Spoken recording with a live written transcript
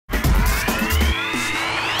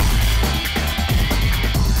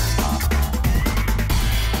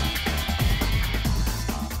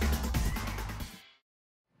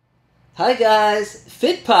Hi guys,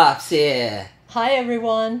 Fit Pops here. Hi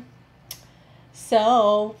everyone.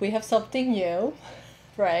 So we have something new,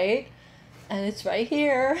 right? And it's right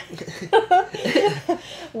here.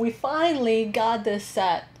 We finally got this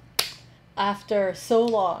set after so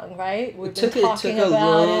long, right? We've been talking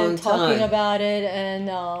about it,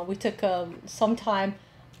 and we took some time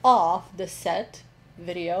off the set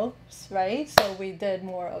videos, right? So we did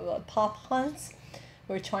more of a pop hunts.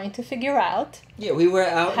 We're trying to figure out. Yeah, we were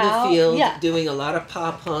out in the field doing a lot of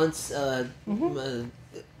pop hunts.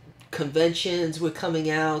 Conventions were coming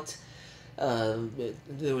out.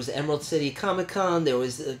 There was Emerald City Comic Con. There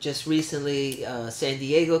was just recently San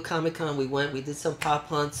Diego Comic Con. We did some pop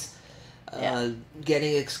hunts,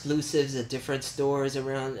 getting exclusives at different stores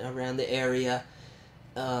around the area.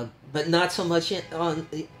 But not so much in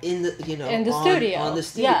the studio. On the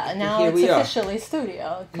studio. Yeah, now here it's officially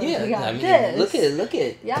studio. Yeah, we got I mean, this. look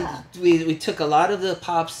at. Yeah. We took a lot of the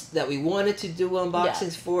pops that we wanted to do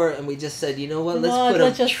unboxings for, and we just said, you know what, let's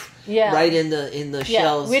put them right in the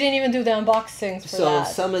shelves. We didn't even do the unboxings for that.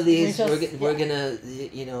 So some of these we're gonna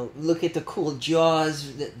look at the cool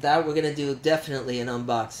jaws that we're gonna do definitely an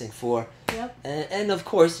unboxing for. Yep. And of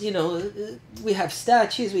course, we have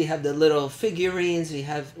statues, we have the little figurines,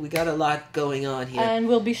 we got a lot going on here. And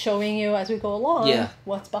we'll be showing you as we go along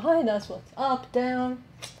what's behind us, what's up, down,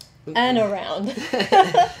 and around.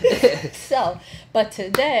 But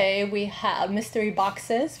today we have mystery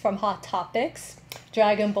boxes from Hot Topics,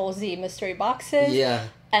 Dragon Ball Z mystery boxes. Yeah.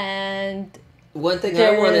 And one thing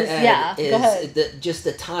I want to add is just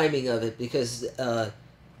the timing of it, because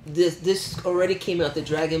this already came out. The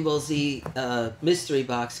Dragon Ball Z mystery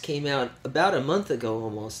box came out about a month ago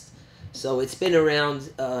almost. So it's been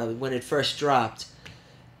around when it first dropped.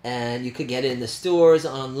 And you could get it in the stores,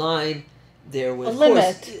 online. There was a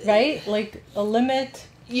limit, right? Like a limit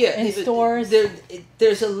in stores.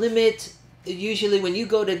 There's a limit. Usually when you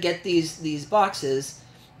go to get these boxes,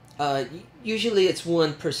 usually it's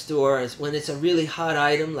one per store. When it's a really hot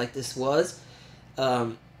item like this was,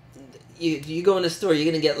 you go in the store,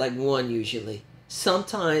 you're going to get like one usually.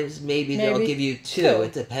 Sometimes maybe they'll give you two.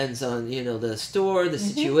 It depends on, the store, the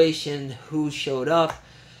situation, who showed up.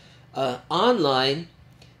 Online,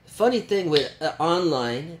 funny thing with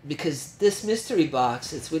online, because this mystery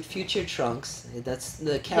box, it's with Future Trunks. That's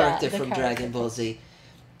the character from Dragon Ball Z.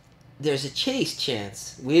 There's a chase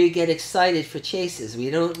chance. We get excited for chases.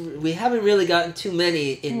 We haven't really gotten too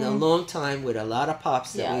many in a long time with a lot of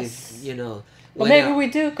pops that we've, But maybe we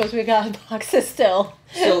do, because we got boxes still.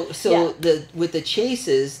 So with the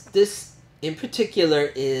chases, this in particular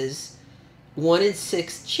is 1 in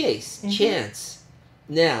 6 chase chance.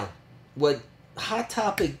 Now, what Hot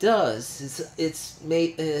Topic does is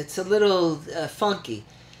it's a little funky.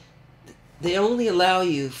 They only allow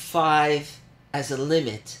you 5 as a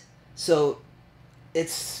limit. So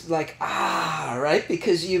it's like, right?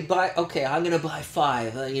 Because you buy, okay, I'm going to buy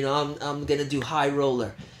 5. I'm going to do high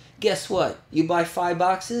roller. Guess what? You buy 5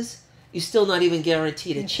 boxes, you're still not even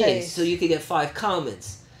guaranteed a chase. So you could get 5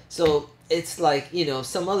 commons. So it's like,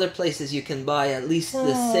 some other places you can buy at least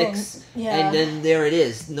the 6, and then there it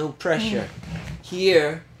is. No pressure.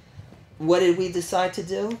 Here, what did we decide to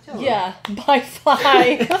do? Buy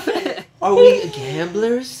 5. Are we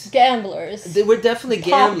gamblers? Gamblers. We're definitely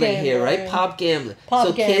gambling here, right? Pop gambling.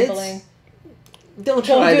 Pop gambling. Kids, don't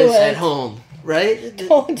try this at home. Right?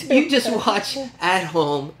 You just watch at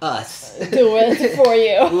home us. Do it for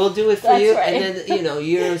you. We'll do it for you, right. And then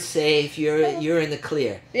you're safe. You're in the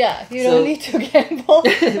clear. Yeah, you don't need to gamble.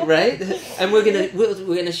 Right? And we're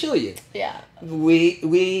gonna show you. Yeah. We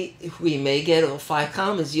may get 5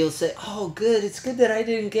 commons. You'll say, "Oh, good. It's good that I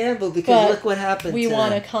didn't gamble, because look what happened." We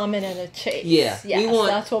want a common and a chase. Yeah.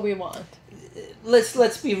 That's what we want.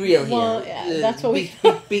 Let's be real here. Well, that's what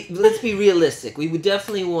let's be realistic. We would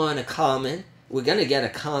definitely want a common. We're gonna get a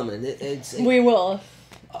common. We will.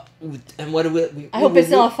 And what do we? I hope it's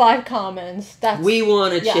not 5 commons. We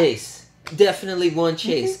want a chase. Definitely one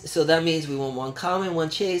chase. So that means we want 1 common, 1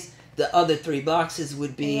 chase. The other 3 boxes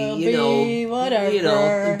would be,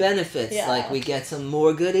 whatever. benefits. Like we get some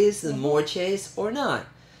more goodies, the more chase, or not.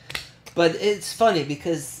 But it's funny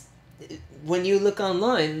because when you look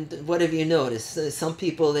online, what have you noticed? Some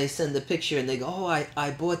people, they send a picture and they go, "Oh,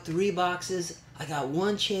 I bought 3 boxes. I got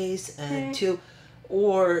 1 chase and 2,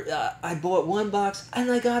 or I bought 1 box and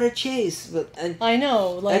I got a chase." I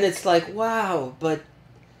know, and it's like, wow. But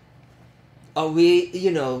are we?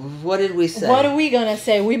 What did we say? What are we gonna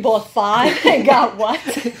say? We bought 5 and got what?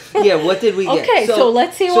 What did we get? Okay, so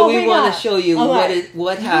let's see what we got. So we want to show you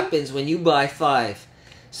what happens when you buy 5.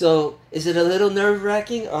 So, is it a little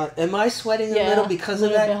nerve-wracking? Am I sweating a little because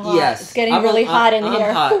of that? Yes. It's getting really hot in here.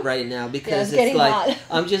 I'm hot right now because it's like, hot.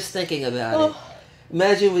 I'm just thinking about it.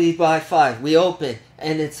 Imagine we buy 5, we open,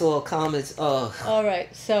 and it's all calm. It's, oh. All right,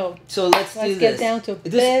 so let's do this. Get down to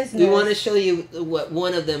business. We want to show you what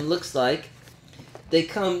one of them looks like. They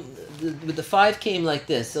come, the 5 came like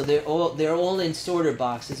this, so they're all in sorter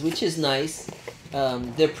boxes, which is nice.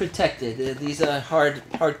 They're protected. These are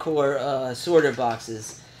hardcore sorter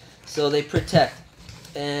boxes, so they protect.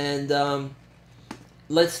 And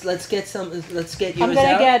let's get some. Let's get yours out.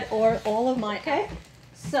 I'm gonna get all of my. Okay.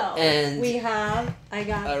 So and I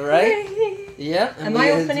got. All right. 3. Yeah. Am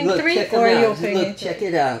I opening 3 or are you opening? Look, check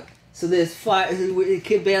it out. So there's 5. You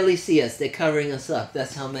can barely see us. They're covering us up.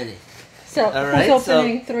 That's how many. So who's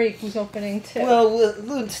opening 3? Who's opening 2? Well,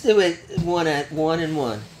 let's do it one and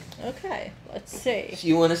one. Okay, let's see. So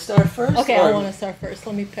you want to start first? Okay, I want to start first.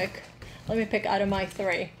 Let me pick out of my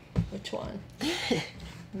 3. Which one?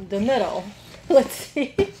 The middle. Let's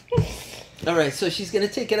see. All right, so she's gonna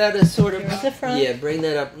take it out of sort of. Here's the front. Yeah, bring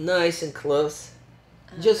that up nice and close,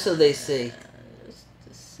 just so they see. Just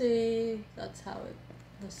to see, that's how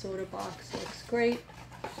the soda box looks great.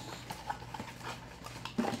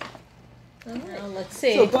 Now let's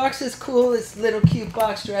see. So box is cool. It's little cute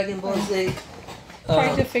box, Dragon Ball Z.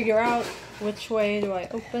 Trying to figure out which way do I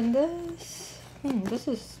open this. This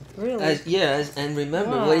is really. And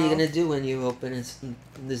remember, what are you gonna do when you open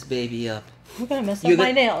this baby up? I'm gonna mess up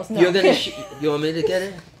my nails. No. You're gonna. You want me to get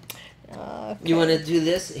it? Okay. You want to do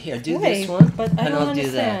this? Here, do this one, but I and don't I'll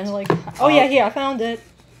do that. Like, oh yeah, here I found it.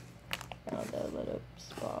 Found a little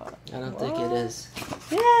spot. I don't think it is.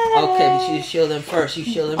 Yay! Okay, but you show them first.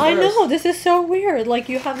 I know, this is so weird. Like,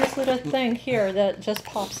 you have this little thing here that just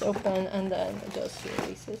pops open and then it just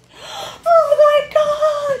releases. Oh my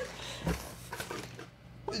god!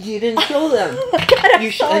 You didn't show them. God, and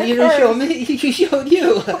you didn't show me. You showed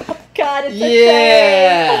you. Oh god, it's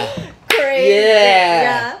a crazy.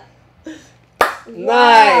 Yeah.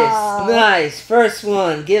 Wow. Nice. First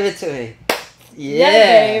one. Give it to me.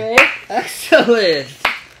 Yeah, baby. Excellent.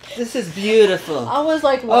 This is beautiful. I was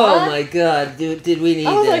like, what? Oh my god, did we need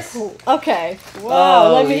this? Like, okay. Wow.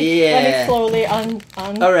 Oh, let me slowly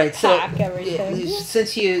unpack everything.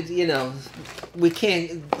 Since you know, we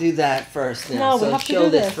can't do that first now. No, so we have show to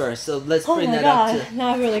do this first. So let's bring that God. up to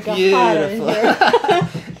now I really got hot in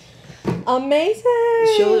here. Amazing.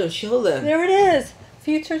 Show them. There it is.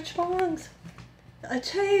 Future Trunks. A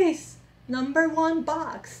chase. #1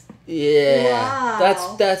 box. Yeah,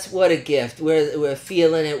 wow. that's what a gift. We're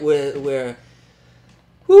feeling it. We're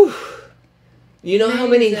whew. You know how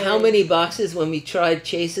many boxes when we tried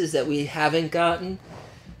chases that we haven't gotten,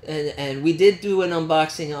 and we did do an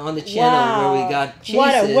unboxing on the channel where we got chases.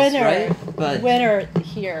 What a winner! Right? But winner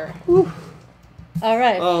here. Whew. All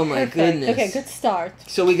right. Oh my goodness. Okay, good start.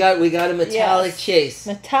 So we got a metallic chase.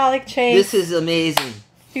 Metallic chase. This is amazing.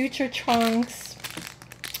 Future Trunks.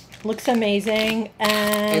 Looks amazing,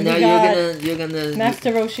 and now you're gonna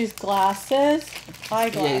Master Roshi's glasses,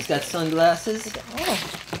 eyeglasses. Yeah, he's got sunglasses. Oh,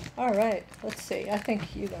 all right. Let's see. I think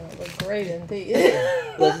you're gonna look great in these.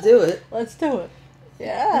 Let's do it. Let's do it.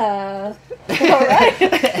 Yeah. All right.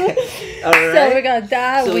 All right. So we got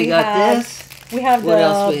that. So we got this. We have what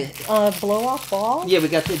else blow up ball. Yeah, we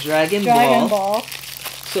got the Dragon ball.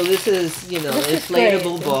 So this is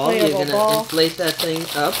inflatable ball. You're gonna inflate that thing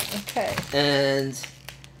up. Okay. And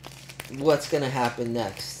what's gonna happen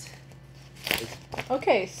next?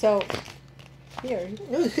 Okay, so here,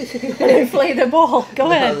 inflate the ball.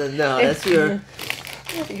 Go ahead. No, that's your.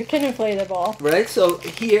 You can inflate the ball. Right. So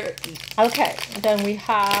here. Okay. Then we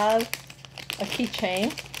have a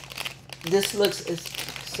keychain. This looks.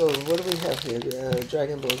 So what do we have here?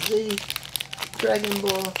 Dragon Ball Z, Dragon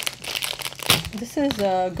Ball. This is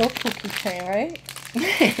a Goku keychain, right?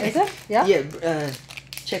 Is it? Yeah. Yeah.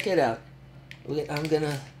 Check it out. I'm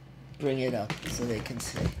gonna bring it up so they can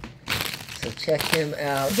see. So check him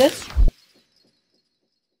out. This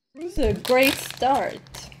is a great start.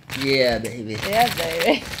 Yeah, baby. Yeah,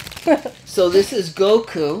 baby. So this is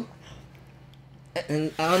Goku.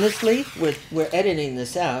 And honestly, we're editing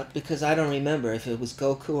this out because I don't remember if it was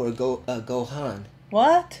Goku or Gohan.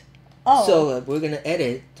 What? Oh. So we're gonna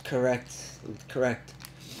edit correct.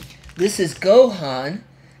 This is Gohan.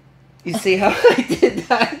 You see how I did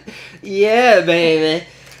that? Yeah, baby.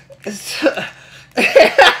 So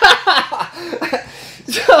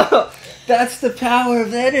that's the power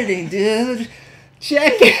of editing, dude.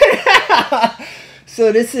 Check it out.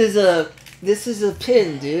 So this is a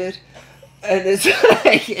pin, dude. And it's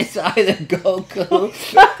like, it's either Goku or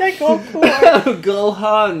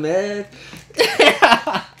Gohan, man.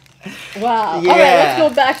 Wow. Yeah. All right, let's go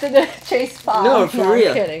back to the chase pop. No, for real.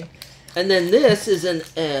 I'm kidding. And then this is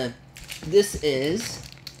this is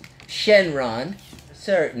Shenron.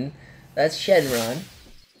 Certain. That's Shenron.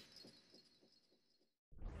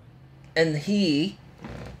 And I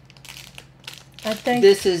think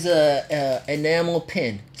this is a enamel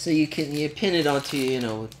pin. So you pin it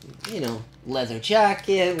onto, leather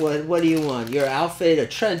jacket. What do you want? Your outfit, a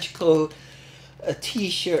trench coat, a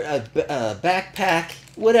t-shirt, a backpack,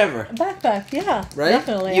 whatever. a backpack, yeah. Right?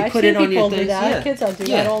 Definitely. You I've put seen it on people your do things, that. yeah. Kids do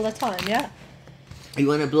Yeah. that all the time, yeah. You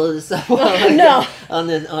want to blow this up No. on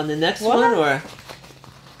the next What? one, or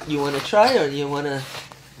you want to try, or you want to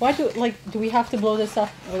Why do we have to blow this up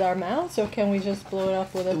with our mouths, or can we just blow it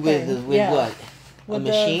up with a thing? with Yeah. what? With a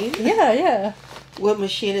machine? Yeah. What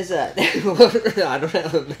machine is that? I don't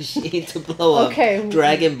have a machine to blow up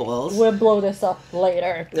Dragon Balls. We'll blow this up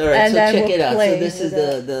later. All right, and so then check we'll it out. So play this is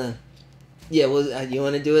with the yeah. Well, you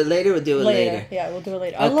want to do it later? We'll do it later. Yeah, we'll do it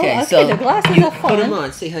later. Okay, so the glasses you are fun. put them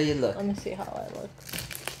on. See how you look. Let me see how I look.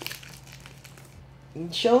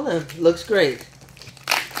 Show them. Looks great.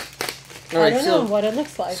 All I right, don't so know what it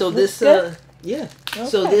looks like. so Looks this good? yeah. Okay,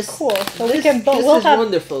 So this cool. So this, we can this we'll is have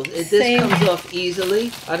wonderful. This same- comes off easily.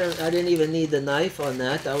 I didn't even need the knife on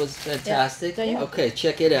that. That was fantastic. Yeah, you- Okay,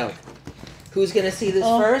 check it out. Who's gonna see this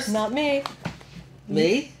Oh, first? not me.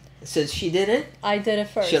 Me? Since she did it? I did it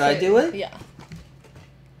first. Should I do it? Yeah.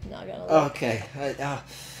 Not gonna look. Okay.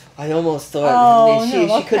 I almost thought Oh, she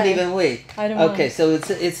no, couldn't okay. even wait. I don't Okay, so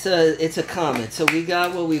it's a comment. So we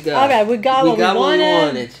got what we got. Okay, we got what we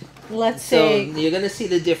wanted. Let's So see. you're gonna see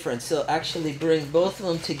the difference. So actually bring both of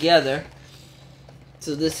them together.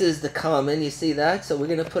 So this is the common. You see that? So we're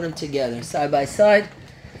gonna put them together side by side.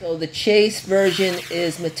 So the chase version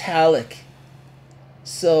is metallic.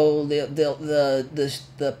 So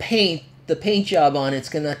the paint job on it's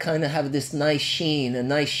gonna kind of have this nice sheen, a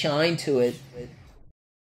nice shine to it.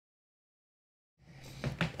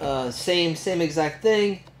 Same exact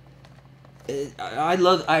thing.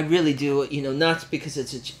 I really do, not because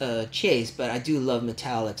it's a chase, but I do love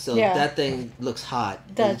metallic. So Yeah. that thing looks hot.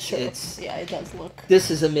 That's true. It's Yeah, it does look. this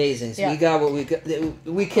is amazing. So Yeah. we got what we got.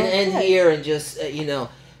 We can end Okay. here and just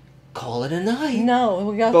call it a night. No,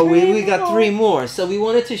 we got But three we got more. 3 more. So we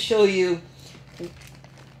wanted to show you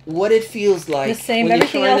what it feels like The same- when you're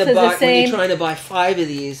everything trying else to is the buy when you're same. trying to buy 5 of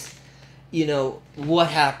these. What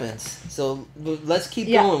happens. So let's keep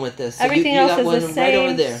Yeah. going with this. So Everything you else got is one the right over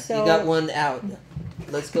same, there. so- You got one out.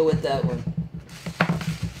 Let's go with that one.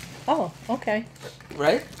 Oh, okay.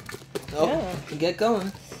 Right? Oh, Yeah. get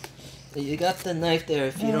going. You got the knife there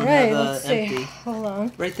if you All don't right, have let's see. empty. Hold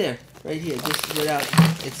on. Right there. Right here. Just without.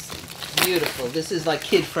 It's beautiful. This is like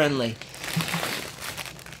kid friendly.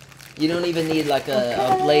 You don't even need like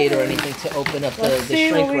a blade or anything to open up the Let's see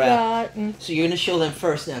shrink what we wrap. got. So you're gonna show them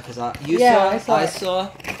first now, because I Yeah, saw,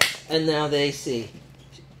 and now they see.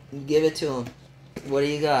 Give it to them. What do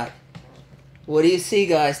you got? What do you see,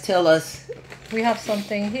 guys? Tell us. We have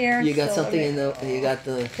something here. You got so something okay. in the. You got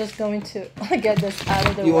the. Just going to get this out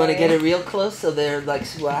of the way. You want to get it real close so they're like,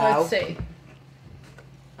 wow. Let's see.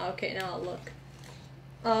 Okay, now look.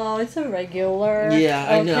 Oh, it's a regular. Yeah,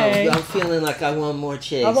 I Okay. know. I'm feeling like I want more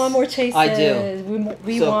chase. I want more chases. I do.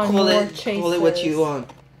 We So want call more it, chases. call it what you want.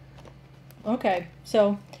 Okay,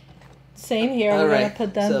 so same here. All We're right. gonna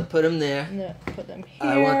put them. So put them there. No, put them here.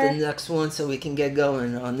 I want the next one so we can get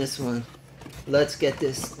going on this one. Let's get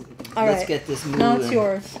this. All let's right. get this moving. Now it's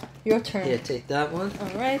yours. Your turn. Here, take that one.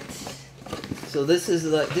 All right. So this is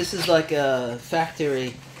like a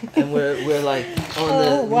factory, and we're like on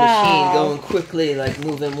the Oh, wow. machine going quickly, like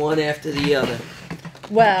moving one after the other.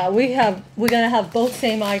 Wow, we're gonna have both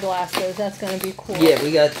same eyeglasses. That's gonna be cool. Yeah,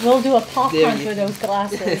 we got. We'll do a pop There hunt you- with those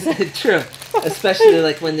glasses. True, especially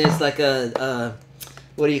like when there's like a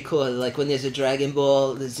what do you call it? Like when there's a Dragon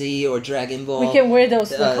Ball Z or Dragon Ball. We can wear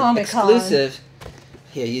those for Comic Con. exclusive.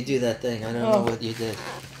 Here, you do that thing. I don't know what you did.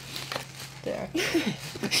 There.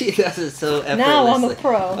 She does it so effortlessly. Now I'm a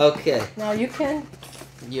pro. Okay, Now you can.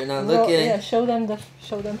 you're not Well, looking. yeah, show them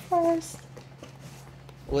first.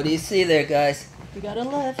 What do you see there, guys? We gotta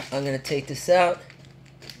lift. I'm gonna take this out.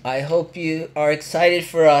 I hope you are excited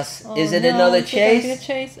for us. Oh, Is it no, another is it gonna be a chase?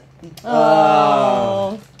 chase?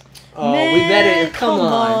 Oh. Oh, man, we better come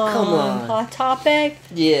on. Hot Topic.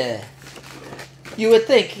 Yeah. You would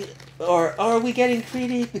think, or are we getting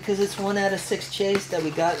greedy because it's 1 out of 6 chase that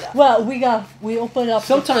we got? Well, we opened up.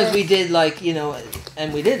 Sometimes we did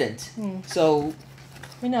and we didn't. So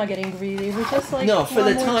We're not getting greedy. We're just like no, for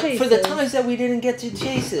the chases. times that we didn't get to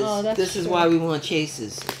chases. Oh, that's this is true. why we want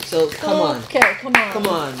chases. So come on. Okay, come on. Come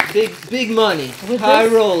on. Big money. Would High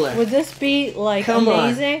this, roller. Would this be like Come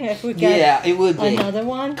amazing on. if we get it would be. another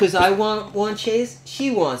one? Because I want one chase,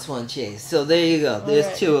 she wants one chase. So there you go. There's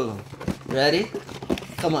right. two of them. Ready?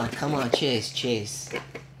 Come on, chase.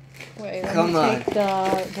 Wait, let me take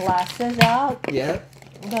the glasses out. Yep.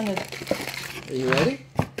 I'm gonna. Are you ready?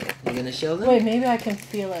 You're gonna show them? Wait, maybe I can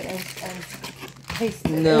feel it and taste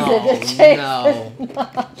it. No, Is it a chase? no.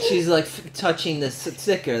 She's like touching the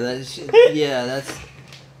sticker. Yeah, that's.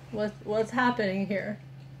 What's happening here?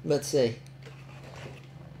 Let's see.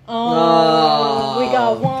 Oh, we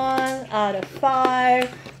got 1 out of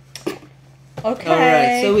 5. Okay. All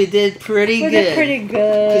right, so we did pretty good. We did pretty good.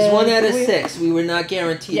 Because 1 out of 6, we were not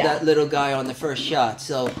guaranteed that little guy on the first shot.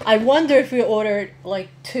 So I wonder if we ordered like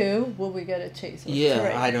 2, will we get a chase? Yeah, 3?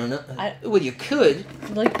 I don't know. Well, you could.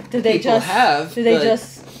 Like, do they People have? Do they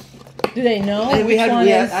know? And we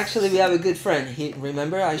have a good friend.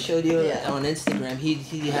 Remember I showed you on Instagram.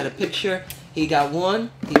 He had a picture. He got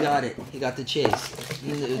one. He got it. He got the chase.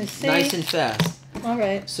 Nice and fast. All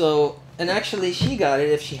right. So. And actually, she got it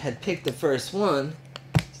if she had picked the first one.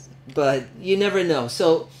 But you never know.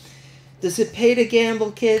 So, does it pay to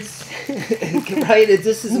gamble, kids? Right?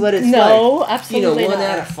 This is what it's like. No, absolutely not. 1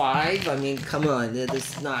 out of 5? I mean, come on.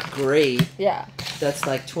 That's not great. Yeah. That's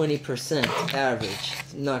like 20% average.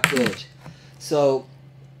 Not good. So,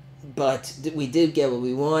 but we did get what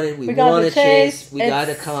we wanted. We won a chase. We got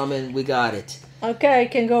a common. We got it. Okay,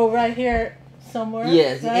 can go right here. Somewhere,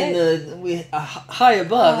 yes, right? in the high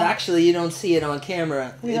above. Actually, you don't see it on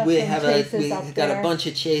camera. We got a bunch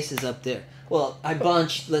of chases up there. Well,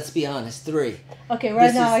 let's be honest, 3. Okay,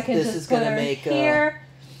 now I can just put her here.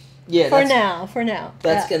 For now.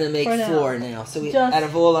 That's gonna make 4 now. So out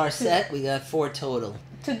of all our set, we got 4 total.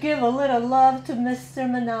 To give a little love to Mr.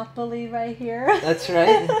 Monopoly right here. That's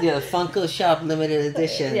right. Yeah, Funko Shop limited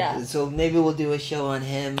edition. Yeah. So maybe we'll do a show on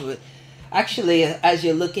him. Actually, as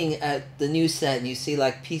you're looking at the new set and you see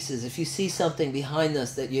like pieces, if you see something behind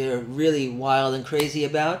us that you're really wild and crazy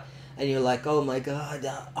about, and you're like, oh my God,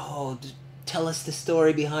 tell us the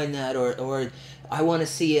story behind that, or I want to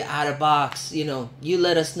see it out of box, you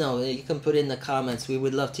let us know. You can put in the comments. We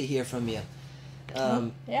would love to hear from you.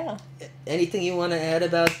 Yeah. Anything you want to add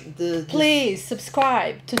about Please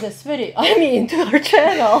subscribe to this video. I mean, to our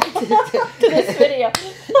channel. To this video.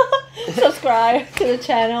 Subscribe to the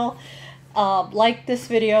channel. Like this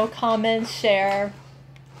video, comment, share,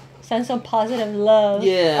 send some positive love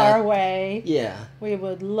our way. Yeah, we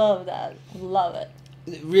would love that. Love it.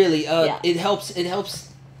 Really, it helps the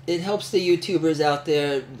YouTubers out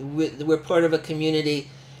there. We're part of a community.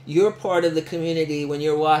 You're part of the community when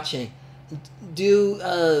you're watching. Do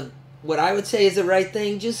what I would say is the right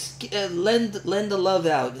thing. Just lend the love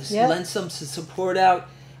out. Just lend some support out.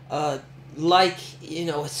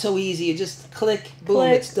 It's so easy. You just click, boom,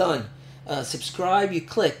 it's done. Subscribe, you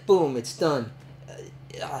click, boom, it's done.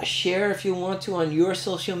 Share if you want to on your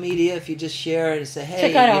social media. If you just share and say, hey,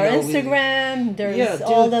 check out our Instagram. There's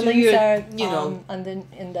all the links are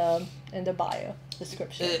in the bio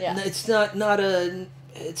description. It's not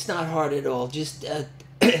hard at all. Just a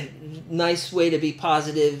nice way to be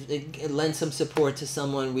positive. Lend some support to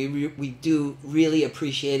someone. We do really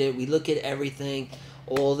appreciate it. We look at everything,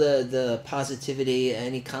 all the positivity,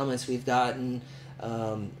 any comments we've gotten.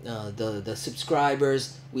 The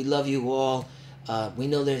subscribers, we love you all. We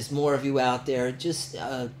know there's more of you out there. Just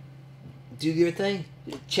do your thing.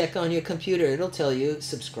 Check on your computer. It'll tell you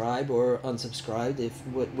subscribe or unsubscribe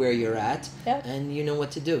where you're at, and you know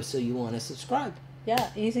what to do. So you want to subscribe.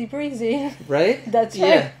 Yeah, easy breezy. Right? That's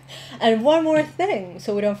right. And one more thing,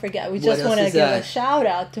 so we don't forget. We just want to give a shout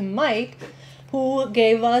out to Mike, who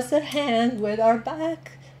gave us a hand with our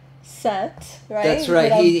back set, right? That's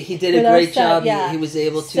right. He did a great job. He was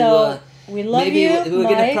able to. So we love you, Mike.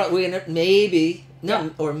 We're gonna maybe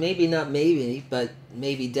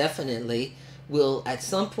definitely we'll at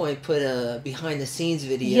some point put a behind the scenes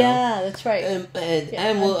video. Yeah, that's right.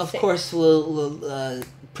 And we'll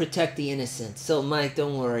protect the innocent. So Mike,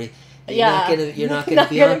 don't worry. You're not gonna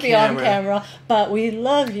be on camera. But we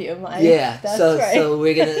love you, Mike. Yeah. That's right. So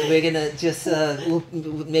we're gonna just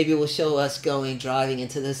maybe we'll show us driving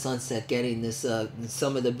into the sunset, getting this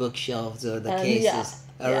some of the bookshelves or the cases.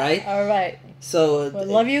 All right. All right. So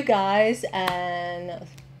love you guys and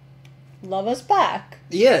love us back.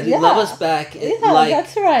 Yeah, love us back. Yeah,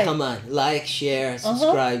 that's right. Come on, like, share,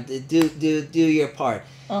 subscribe. Do your part.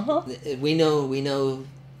 We know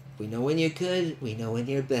We know when you're good. We know when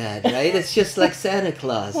you're bad, right? It's just like Santa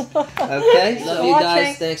Claus. Okay? Love you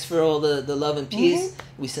guys. Thanks for all the love and peace.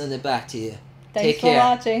 We send it back to you. Thanks Take care. for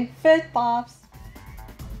watching. Fit Pops.